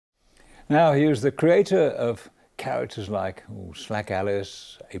Now, he was the creator of characters like Slack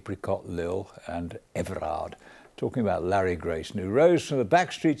Alice, Apricot Lil and Everard. Talking about Larry Grayson, who rose from the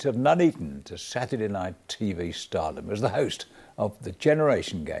backstreets of Nuneaton to Saturday night TV stardom as the host of The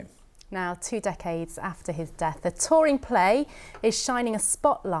Generation Game. Now, 2 decades after his death, the touring play is shining a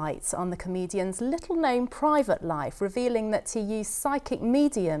spotlight on the comedian's little-known private life, revealing that he used psychic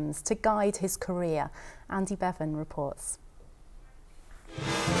mediums to guide his career. Andy Bevan reports.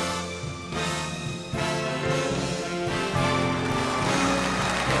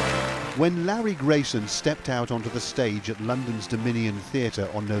 When Larry Grayson stepped out onto the stage at London's Dominion Theatre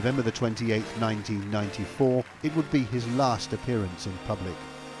on November the 28th, 1994, it would be his last appearance in public.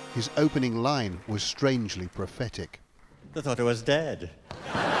 His opening line was strangely prophetic. They thought I was dead.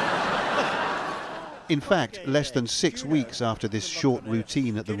 In fact, less than 6 weeks after this short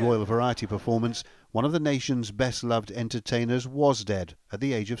routine at the Royal Variety performance, one of the nation's best-loved entertainers was dead at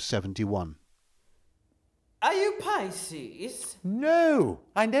the age of 71. Are you Pisces? No,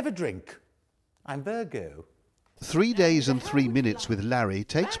 I never drink. I'm Virgo. 3 days and 3 minutes with Larry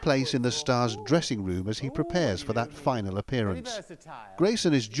takes place in the star's dressing room as he prepares for that final appearance.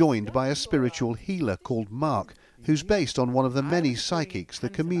 Grayson is joined by a spiritual healer called Mark, who's based on one of the many psychics the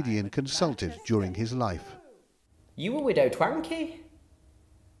comedian consulted during his life. You a widow Twanky?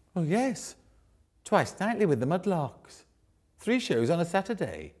 Oh, yes. Twice nightly with the Mudlarks. 3 shows on a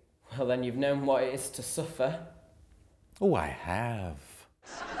Saturday. Well, then you've known what it is to suffer. Oh, I have.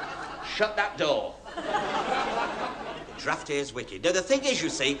 Shut that door. Draft here's wicked. No, the thing is, you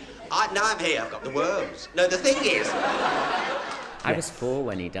see, now I'm here, I've got the worms. No, the thing is... I was 4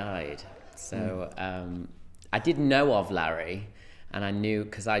 when he died, so I did know of Larry, and I knew,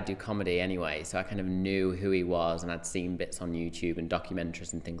 because I do comedy anyway, so I kind of knew who he was, and I'd seen bits on YouTube and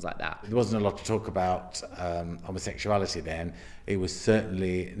documentaries and things like that. There wasn't a lot to talk about homosexuality then. It was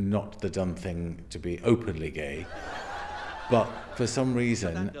certainly not the done thing to be openly gay. But for some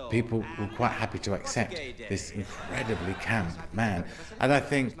reason, people were quite happy to accept this incredibly camp man. And I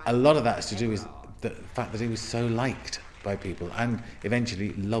think a lot of that has to do with the fact that he was so liked by people and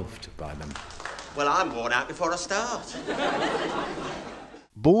eventually loved by them. Well, I'm worn out before I start.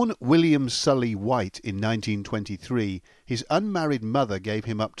 Born William Sully White in 1923, his unmarried mother gave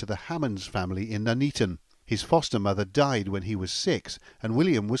him up to the Hammonds family in Nuneaton. His foster mother died when he was 6, and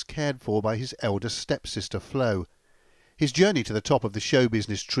William was cared for by his elder stepsister Flo. His journey to the top of the show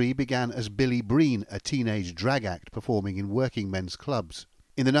business tree began as Billy Breen, a teenage drag act performing in working men's clubs.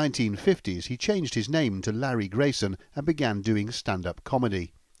 In the 1950s, he changed his name to Larry Grayson and began doing stand-up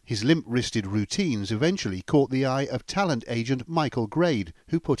comedy. His limp-wristed routines eventually caught the eye of talent agent Michael Grade,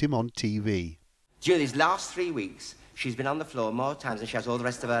 who put him on TV. During these last 3 weeks, she's been on the floor more times than she has all the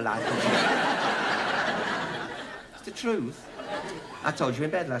rest of her life. It's the truth. I told you in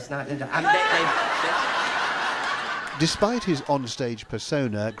bed last night, didn't I? Despite his onstage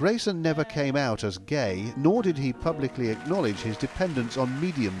persona, Grayson never came out as gay, nor did he publicly acknowledge his dependence on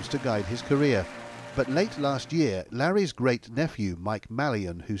mediums to guide his career. But late last year, Larry's great-nephew, Mike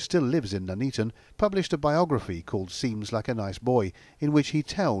Mallion, who still lives in Nuneaton, published a biography called Seems Like a Nice Boy, in which he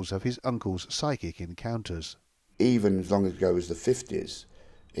tells of his uncle's psychic encounters. Even as long ago as the 50s,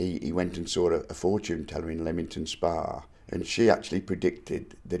 he went and saw a fortune teller in Leamington Spa, and she actually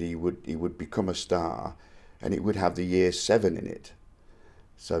predicted that he would become a star, and it would have the year 7 in it.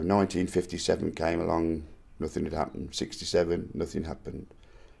 So 1957 came along, nothing had happened. 67, nothing happened.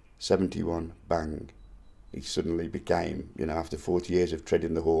 71, bang. He suddenly became, after 40 years of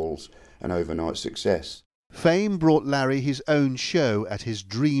treading the halls, an overnight success. Fame brought Larry his own show at his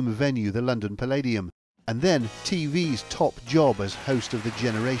dream venue, the London Palladium, and then TV's top job as host of The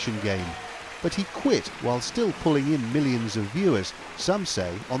Generation Game. But he quit while still pulling in millions of viewers, some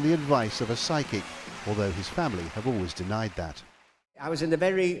say on the advice of a psychic, although his family have always denied that. I was in the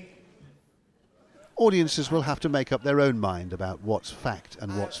very... Audiences will have to make up their own mind about what's fact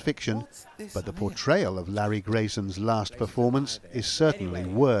and what's fiction, but the portrayal of Larry Grayson's last performance is certainly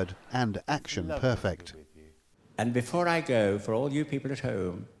word and action perfect. And before I go, for all you people at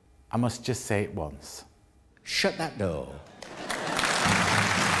home, I must just say it once. shut that door.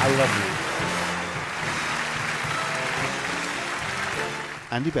 I love you.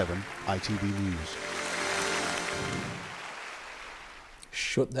 Andy Bevan, ITV News.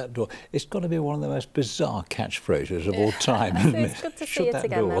 Shut that door. It's got to be one of the most bizarre catchphrases of all time, isn't it? It's good to see it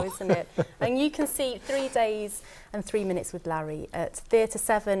again, though, isn't it? And you can see 3 days and 3 minutes with Larry at Theatre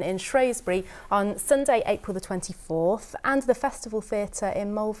 7 in Shrewsbury on Sunday, April the 24th, and the Festival Theatre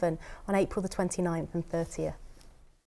in Malvern on April the 29th and 30th.